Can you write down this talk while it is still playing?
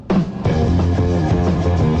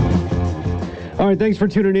right, thanks for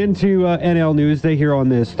tuning in to NL Newsday here on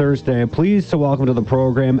this Thursday. Pleased to welcome to the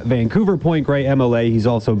program Vancouver Point Grey MLA. He's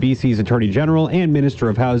also BC's Attorney General and Minister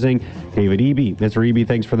of Housing, David Eby. Mr. Eby,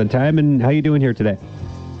 thanks for the time, and how are you doing here today?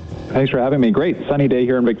 Thanks for having me. Great sunny day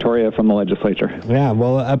here in Victoria from the legislature. Yeah,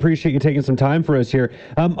 well, I appreciate you taking some time for us here.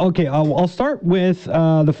 Okay, I'll start with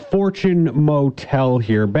the Fortune Motel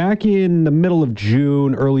here. Back in the middle of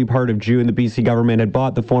June, early part of June, the BC government had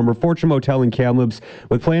bought the former Fortune Motel in Kamloops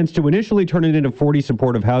with plans to initially turn it into 40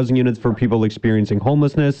 supportive housing units for people experiencing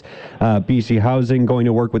homelessness. BC Housing going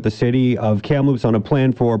to work with the city of Kamloops on a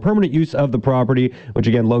plan for permanent use of the property, which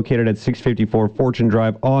again located at 654 Fortune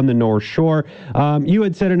Drive on the North Shore. You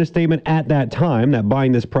had said in a statement at that time that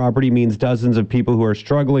buying this property means dozens of people who are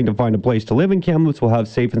struggling to find a place to live in Kamloops will have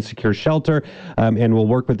safe and secure shelter, and will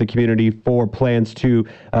work with the community for plans to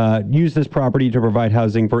use this property to provide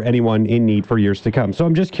housing for anyone in need for years to come. So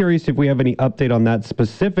I'm just curious if we have any update on that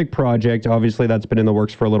specific project. Obviously, that's been in the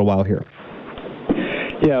works for a little while here.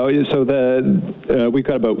 Yeah, so we've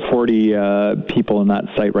got about 40 people in that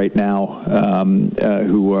site right now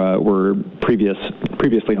who were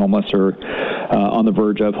previously homeless or on the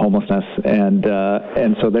verge of homelessness, and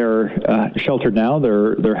so they're sheltered now.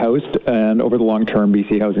 They're housed, and over the long term,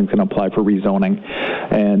 BC Housing is going to apply for rezoning,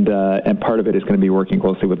 and part of it is going to be working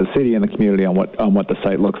closely with the city and the community on what the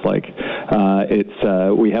site looks like.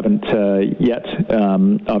 We haven't yet,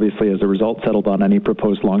 obviously, as a result, settled on any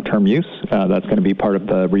proposed long-term use. That's going to be part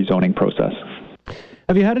of the rezoning process.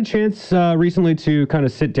 Have you had a chance recently to kind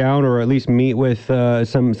of sit down or at least meet with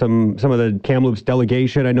some of the Kamloops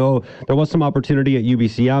delegation? I know there was some opportunity at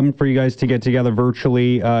UBCM for you guys to get together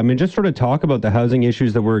virtually and just sort of talk about the housing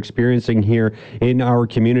issues that we're experiencing here in our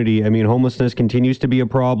community. I mean, homelessness continues to be a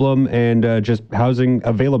problem, and just housing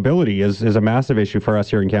availability is a massive issue for us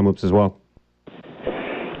here in Kamloops as well.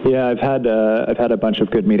 Yeah, I've had a bunch of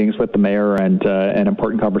good meetings with the mayor and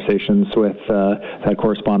important conversations with had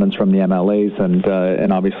correspondence from the MLAs,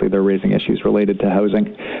 and obviously they're raising issues related to housing.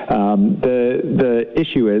 The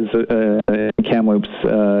issue is Kamloops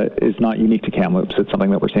is not unique to Kamloops. It's something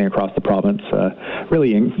that we're seeing across the province.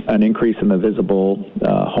 Really, an increase in the visible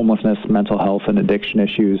homelessness, mental health, and addiction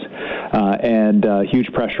issues, and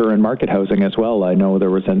huge pressure in market housing as well. I know there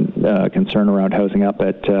was a concern around housing up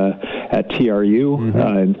at TRU.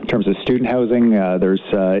 Mm-hmm. In terms of student housing, there's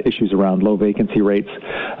issues around low vacancy rates.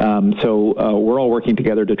 So we're all working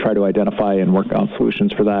together to try to identify and work on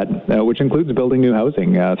solutions for that, which includes building new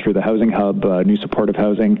housing through the Housing Hub, new supportive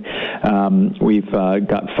housing. We've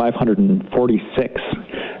got 546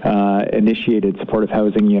 initiated supportive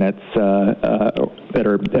housing units that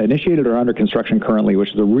are initiated or under construction currently,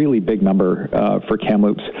 which is a really big number for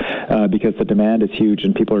Kamloops because the demand is huge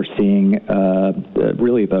and people are seeing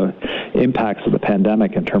really the impacts of the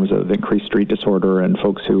pandemic in terms of increased street disorder and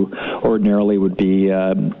folks who ordinarily would be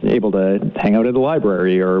able to hang out at the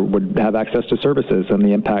library or would have access to services, and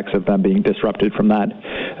the impacts of them being disrupted from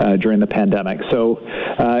that during the pandemic. So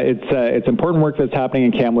it's important work that's happening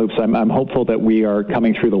in Kamloops. I'm hopeful that we are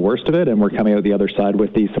coming through the worst of it, and we're coming out the other side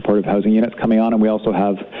with these supportive housing units coming on, and we also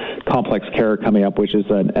have complex care coming up, which is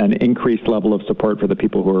an increased level of support for the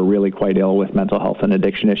people who are really quite ill with mental health and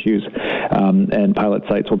addiction issues. And pilot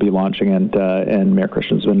sites will be launching, and Mayor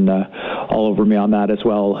Christian's been all over me on that as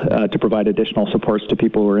well, to provide additional supports to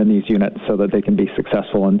people who are in these units so that they can be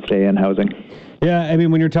successful and stay in housing. Yeah, I mean,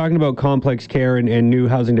 when you're talking about complex care and new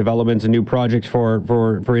housing developments and new projects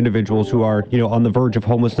for individuals who are, on the verge of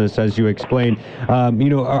homelessness, as you explained,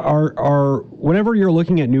 are whenever you're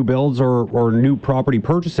looking at new builds or new property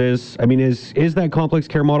purchases, I mean, is that complex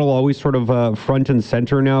care model always sort of front and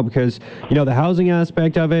center now? Because, the housing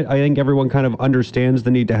aspect of it, I think everyone kind of understands the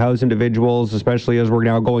need to house individuals, especially as we're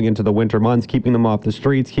now going into the winter months, keeping them off the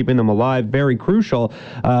streets, keeping them alive, very crucial.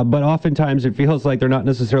 But oftentimes it feels like they're not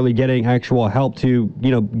necessarily getting actual help to,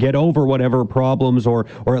 get over whatever problems or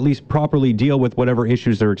at least properly deal with whatever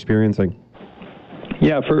issues they're experiencing.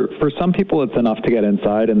 Yeah, for some people it's enough to get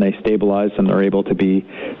inside and they stabilize and they're able to be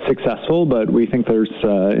successful, but we think there's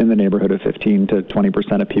in the neighborhood of 15 to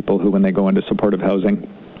 20% of people who, when they go into supportive housing,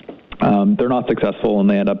 they're not successful and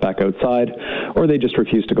they end up back outside, or they just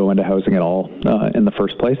refuse to go into housing at all in the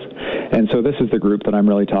first place. And so this is the group that I'm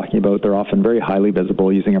really talking about. They're often very highly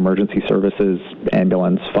visible, using emergency services,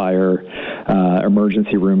 ambulance, fire,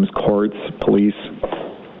 emergency rooms, courts, police.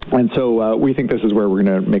 And so we think this is where we're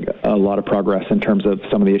going to make a lot of progress in terms of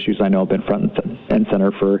some of the issues I know have been front and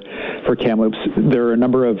center for Kamloops. There are a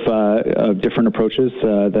number of different approaches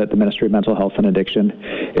that the Ministry of Mental Health and Addiction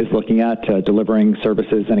is looking at, delivering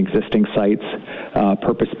services in existing sites,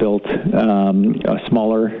 purpose-built,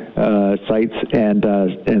 smaller sites and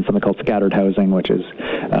something called scattered housing, which is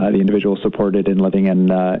the individual supported in living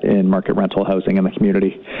in market rental housing in the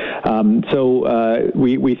community. So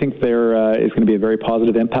we think there is going to be a very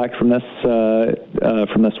positive impact from this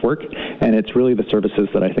work, and it's really the services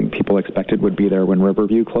that I think people expected would be there when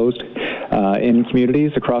Riverview closed in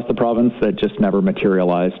communities across the province that just never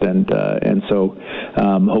materialized, and so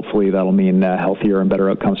hopefully that'll mean healthier and better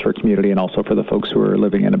outcomes for community and also for the folks who are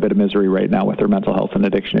living in a bit of misery right now with their mental health and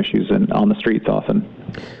addiction issues and on the streets often.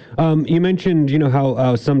 You mentioned,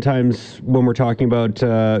 how sometimes when we're talking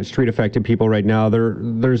about street-affected people right now,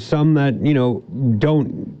 there's some that,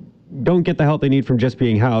 don't get the help they need from just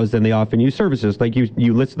being housed, and they often use services. Like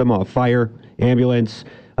you listed them off: fire, ambulance,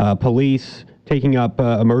 police, taking up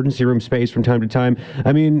emergency room space from time to time.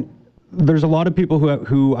 I mean, there's a lot of people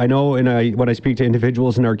who I know, and when I speak to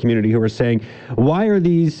individuals in our community who are saying, why are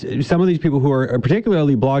some of these people who are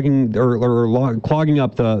particularly blogging or clogging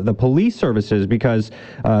up the police services, because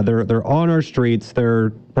they're on our streets,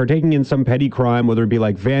 they're partaking in some petty crime, whether it be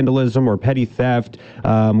like vandalism or petty theft.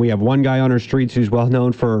 We have one guy on our streets who's well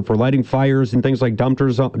known for lighting fires and things like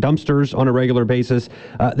dumpsters on a regular basis.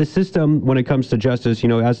 The system, when it comes to justice,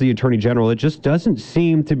 as the Attorney General, it just doesn't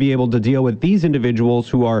seem to be able to deal with these individuals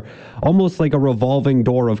who are almost like a revolving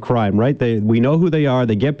door of crime, right? We know who they are,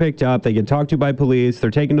 they get picked up, they get talked to by police, they're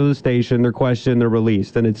taken to the station, they're questioned, they're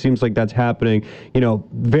released. And it seems like that's happening,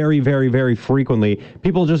 very, very, very frequently.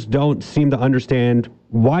 People just don't seem to understand,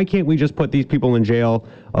 why can't we just put these people in jail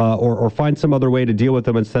or find some other way to deal with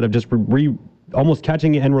them instead of just almost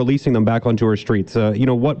catching and releasing them back onto our streets?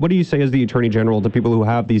 What do you say as the Attorney General to people who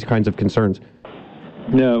have these kinds of concerns?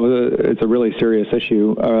 No, it's a really serious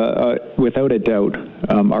issue. Without a doubt,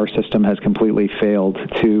 our system has completely failed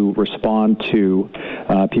to respond to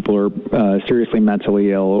people who are seriously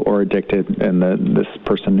mentally ill or addicted, and this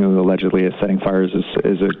person who allegedly is setting fires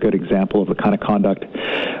is a good example of the kind of conduct.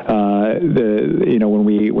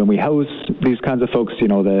 When we house these kinds of folks,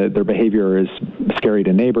 their behavior is scary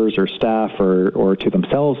to neighbors or staff or to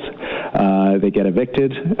themselves. They get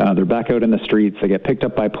evicted. They're back out in the streets. They get picked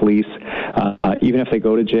up by police. Even if they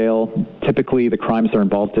go to jail, typically the crimes they're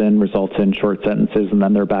involved in results in short sentences, and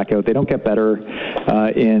then they're back out. They don't get better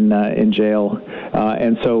in jail,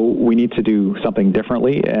 and so we need to do something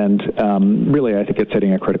differently. And really, I think it's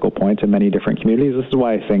hitting a critical point in many different communities. This is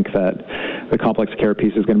why I think that the complex care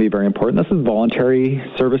piece is going to be very important. This is voluntary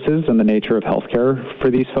services and the nature of healthcare for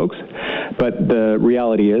these folks, but the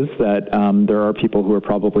reality is that there are people who are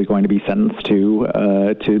probably going to be sentenced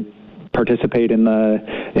to participate in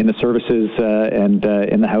the services and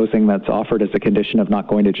in the housing that's offered as a condition of not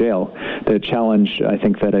going to jail. The challenge, I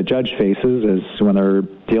think, that a judge faces is when they're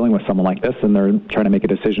dealing with someone like this and they're trying to make a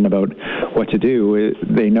decision about what to do,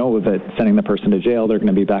 they know that sending the person to jail, they're going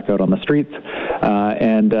to be back out on the streets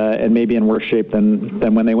and maybe in worse shape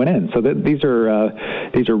than when they went in. So these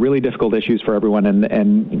are really difficult issues for everyone,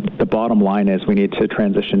 and the bottom line is we need to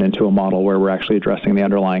transition into a model where we're actually addressing the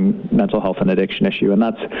underlying mental health and addiction issue, and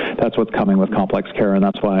that's what's coming with complex care, and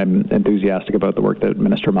that's why I'm enthusiastic about the work that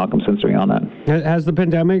Minister Malcolmson's doing on that. Has the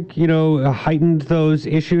pandemic, heightened those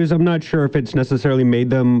issues? I'm not sure if it's necessarily made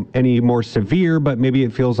them any more severe, but maybe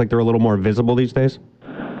it feels like they're a little more visible these days.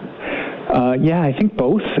 Yeah, I think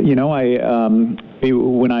both. When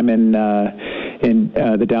I'm in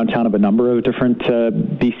the downtown of a number of different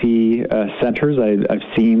BC centers, I've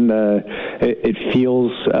seen it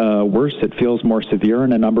feels worse. It feels more severe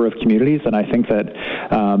in a number of communities, and I think that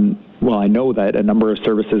I know that a number of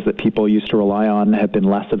services that people used to rely on have been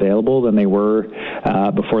less available than they were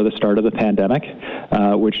before the start of the pandemic,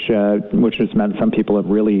 which has meant some people have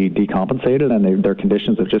really decompensated and their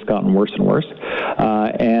conditions have just gotten worse and worse,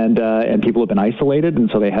 and people have been isolated, and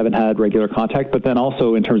so they haven't had regular contact. But then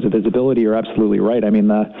also in terms of visibility, you're absolutely right. I mean,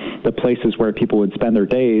 the places where people would spend their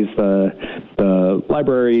days, the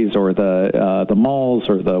libraries or the malls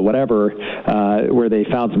or the whatever, where they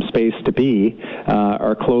found some space to be,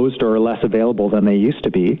 are closed or less available than they used to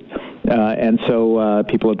be. And so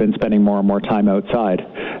people have been spending more and more time outside.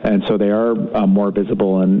 And so they are more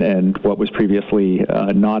visible and what was previously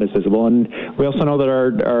not as visible. And we also know that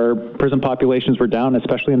our prison populations were down,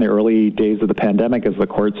 especially in the early days of the pandemic, as the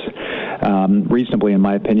courts reasonably, in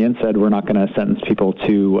my opinion, said we're not going to sentence people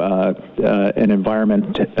to an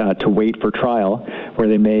environment to wait for trial where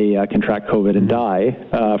they may contract COVID and die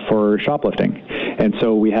for shoplifting. And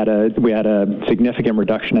so we had a significant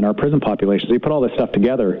reduction in our prison population. So you put all this stuff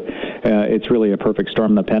together, it's really a perfect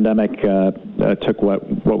storm. The pandemic took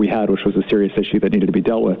what we had, which was a serious issue that needed to be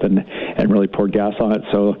dealt with, and really poured gas on it.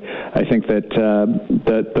 So I think that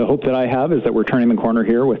the hope that I have is that we're turning the corner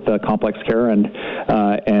here with complex care, and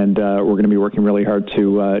we're going to be working really hard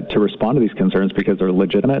to respond to these concerns because they're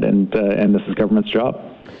legitimate, and this is government's job.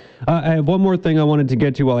 I have one more thing I wanted to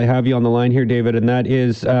get to while I have you on the line here, David, and that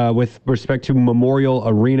is with respect to Memorial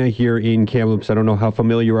Arena here in Kamloops. I don't know how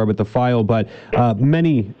familiar you are with the file, but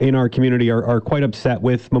many in our community are quite upset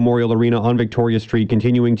with Memorial Arena on Victoria Street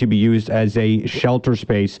continuing to be used as a shelter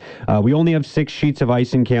space. We only have 6 sheets of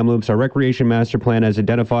ice in Kamloops. Our recreation master plan has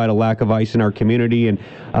identified a lack of ice in our community and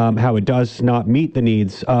how it does not meet the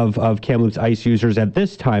needs of Kamloops ice users at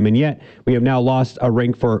this time, and yet we have now lost a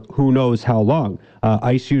rink for who knows how long.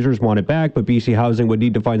 Ice users want it back, but BC Housing would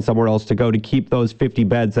need to find somewhere else to go to keep those 50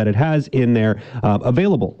 beds that it has in there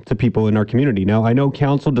available to people in our community. Now, I know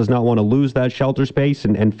council does not want to lose that shelter space,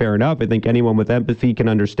 and fair enough. I think anyone with empathy can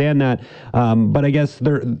understand that. But I guess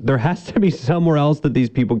there has to be somewhere else that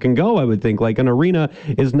these people can go, I would think. Like, an arena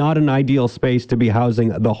is not an ideal space to be housing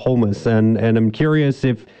the homeless. And I'm curious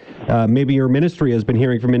if maybe your ministry has been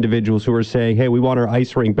hearing from individuals who are saying, hey, we want our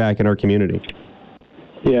ice rink back in our community.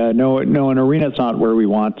 Yeah, no, an arena is not where we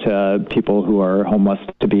want people who are homeless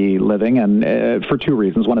to be living, and for 2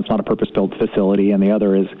 reasons. One, it's not a purpose-built facility, and the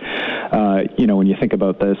other is, when you think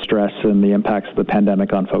about the stress and the impacts of the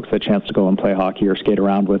pandemic on folks, the chance to go and play hockey or skate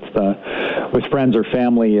around with friends or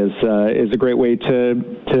family is a great way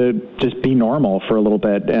to just be normal for a little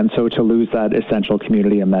bit, and so to lose that essential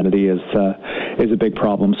community amenity is a big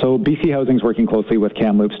problem. So BC Housing is working closely with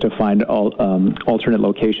Kamloops to find alternate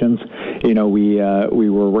locations.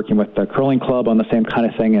 We were working with the curling club on the same kind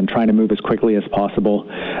of thing and trying to move as quickly as possible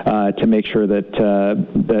to make sure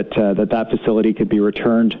that facility could be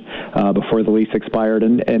returned before the lease expired.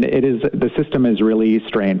 And the system is really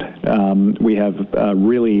strained. We have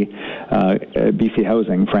BC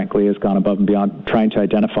Housing, frankly, has gone above and beyond trying to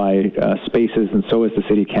identify spaces, and so is the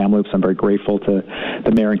City of Kamloops. I'm very grateful to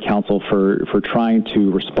the Mayor and Council for trying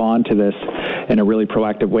to respond to this in a really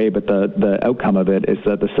proactive way, but the outcome of it is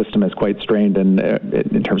that the system is quite strained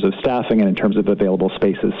in terms of staffing and in terms of available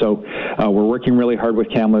spaces. So we're working really hard with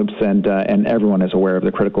Kamloops, and everyone is aware of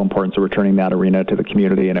the critical importance of returning that arena to the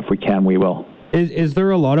community, and if we can, we will. Is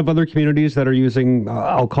there a lot of other communities that are using,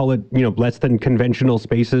 I'll call it, less than conventional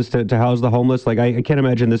spaces to house the homeless? Like, I can't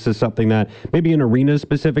imagine this is something that maybe an arena is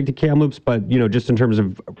specific to Kamloops, but, just in terms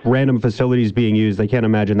of random facilities being used, I can't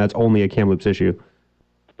imagine that's only a Kamloops issue.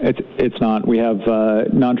 It's not. We have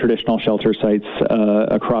non-traditional shelter sites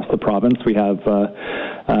across the province. We have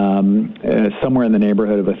somewhere in the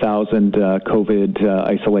neighborhood of 1,000 COVID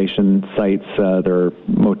isolation sites. There are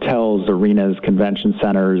motels, arenas, convention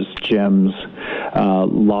centers, gyms,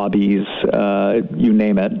 lobbies, you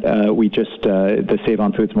name it. We just the Save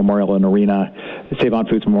on Foods Memorial Arena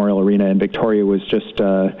in Victoria was just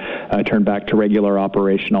turned back to regular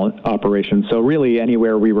operations. So really,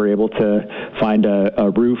 anywhere we were able to find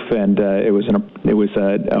a roof, and it was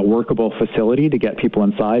a workable facility to get people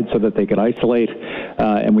inside so that they could isolate,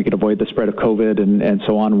 and we could avoid the spread of COVID and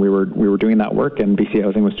so on. We were doing that work, and BC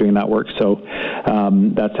Housing was doing that work. So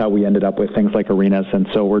that's how we ended up with things like arenas, and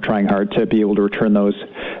so we're trying hard to be able to return those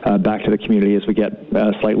back to the community as we get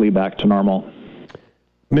slightly back to normal.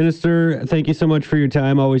 Minister, thank you so much for your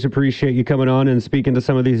time. Always appreciate you coming on and speaking to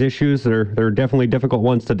some of these issues. They're definitely difficult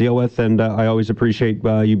ones to deal with, and I always appreciate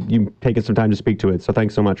you taking some time to speak to it. So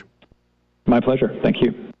thanks so much. My pleasure. Thank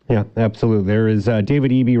you. Yeah, absolutely. There is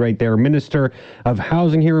David Eby right there, Minister of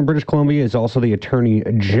Housing here in British Columbia, is also the Attorney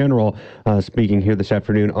General, speaking here this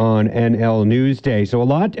afternoon on NL Newsday. So a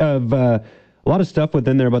lot of stuff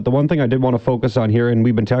within there, but the one thing I did want to focus on here, and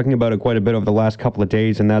we've been talking about it quite a bit over the last couple of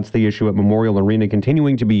days, and that's the issue at Memorial Arena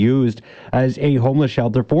continuing to be used as a homeless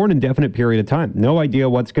shelter for an indefinite period of time. No idea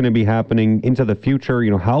what's going to be happening into the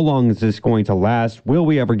future. How long is this going to last? Will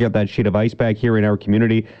we ever get that sheet of ice back here in our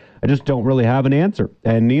community? I just don't really have an answer,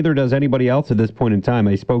 and neither does anybody else at this point in time.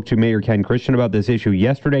 I spoke to Mayor Ken Christian about this issue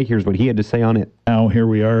yesterday. Here's what he had to say on it. Now, here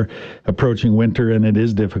we are approaching winter, and it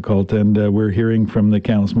is difficult, and we're hearing from the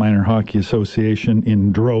Kamloops Minor Hockey Association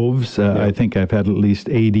in droves. I think I've had at least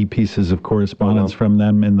 80 pieces of correspondence from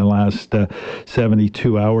them in the last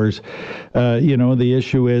 72 hours. The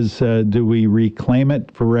issue is, do we reclaim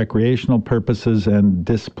it for recreational purposes and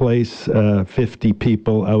displace 50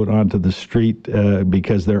 people out onto the street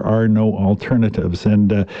because there are no alternatives?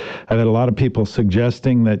 And I've had a lot of people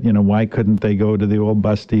suggesting that, why couldn't they go to the old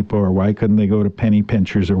bus depot, or why couldn't they go to Penny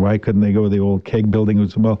Pinchers, or why couldn't they go to the old keg building?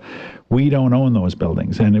 Well, we don't own those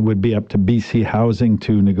buildings, and it would be up to BC Housing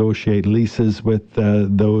to negotiate leases with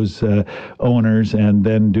those owners and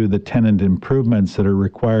then do the tenant improvements that are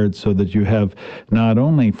required so that you have not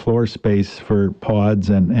only floor space for pods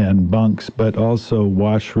and bunks, but also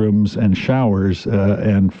washrooms and showers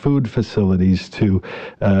and food facilities to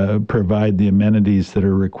provide the amenities that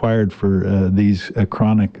are required for these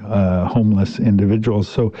chronic homeless individuals.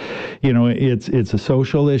 So, it's a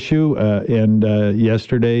social issue. And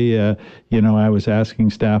yesterday, I was asking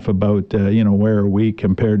staff about, where are we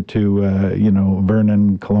compared to,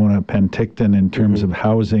 Vernon, Kelowna, Penticton in terms of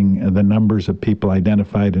housing, the numbers of people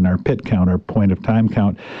identified in our PIT count, our point of time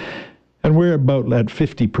count. And we're about at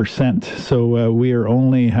 50%. So we are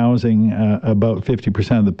only housing about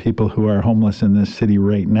 50% of the people who are homeless in this city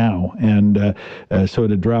right now. And so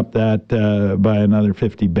to drop that by another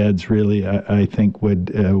 50 beds really, I think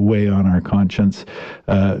would weigh on our conscience.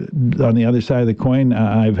 On the other side of the coin,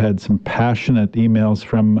 I've had some passionate emails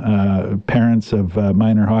from parents of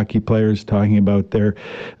minor hockey players talking about their,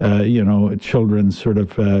 children sort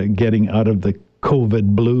of getting out of the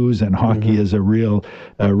COVID blues, and hockey is a real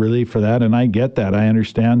relief for that. And I get that. I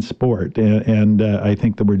understand sport. And I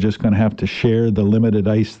think that we're just going to have to share the limited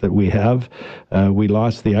ice that we have. We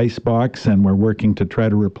lost the ice box, and we're working to try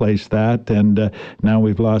to replace that. And now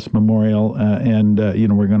we've lost Memorial, and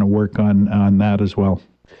we're going to work on that as well.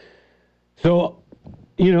 So,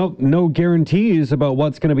 no guarantees about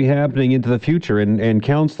what's going to be happening into the future. And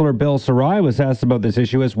Councillor Bill Sarai was asked about this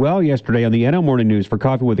issue as well yesterday on the NL Morning News for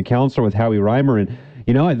Coffee with the Councillor with Howie Reimer.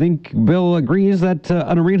 And, I think Bill agrees that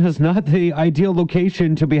an arena is not the ideal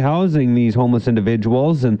location to be housing these homeless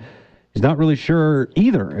individuals. And he's not really sure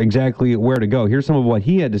either exactly where to go. Here's some of what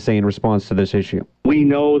he had to say in response to this issue. We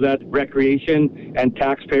know that recreation and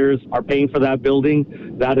taxpayers are paying for that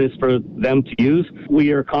building. That is for them to use.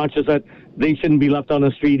 We are conscious that they shouldn't be left on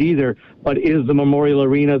the street either. But is the Memorial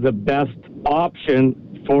Arena the best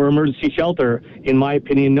option for emergency shelter? In my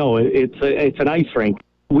opinion, no. It's an ice rink.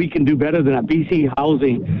 We can do better than that. BC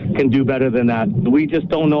Housing can do better than that. We just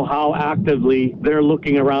don't know how actively they're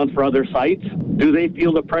looking around for other sites. Do they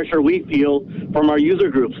feel the pressure we feel from our user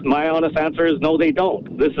groups? My honest answer is no, they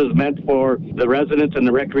don't. This is meant for the residents and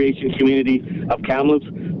the recreation community of Kamloops.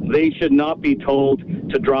 They should not be told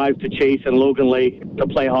to drive to Chase and Logan Lake to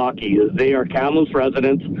play hockey. They are Kamloops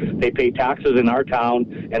residents. They pay taxes in our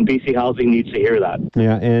town, and BC Housing needs to hear that.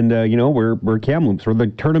 Yeah, and, we're Kamloops. We're the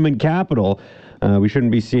tournament capital. We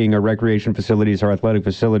shouldn't be seeing our recreation facilities, our athletic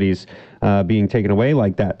facilities being taken away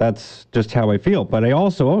like that. That's just how I feel. But I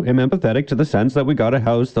also am empathetic to the sense that we got to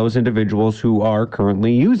house those individuals who are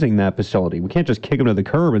currently using that facility. We can't just kick them to the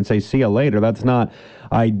curb and say, see you later. That's not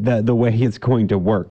the way it's going to work.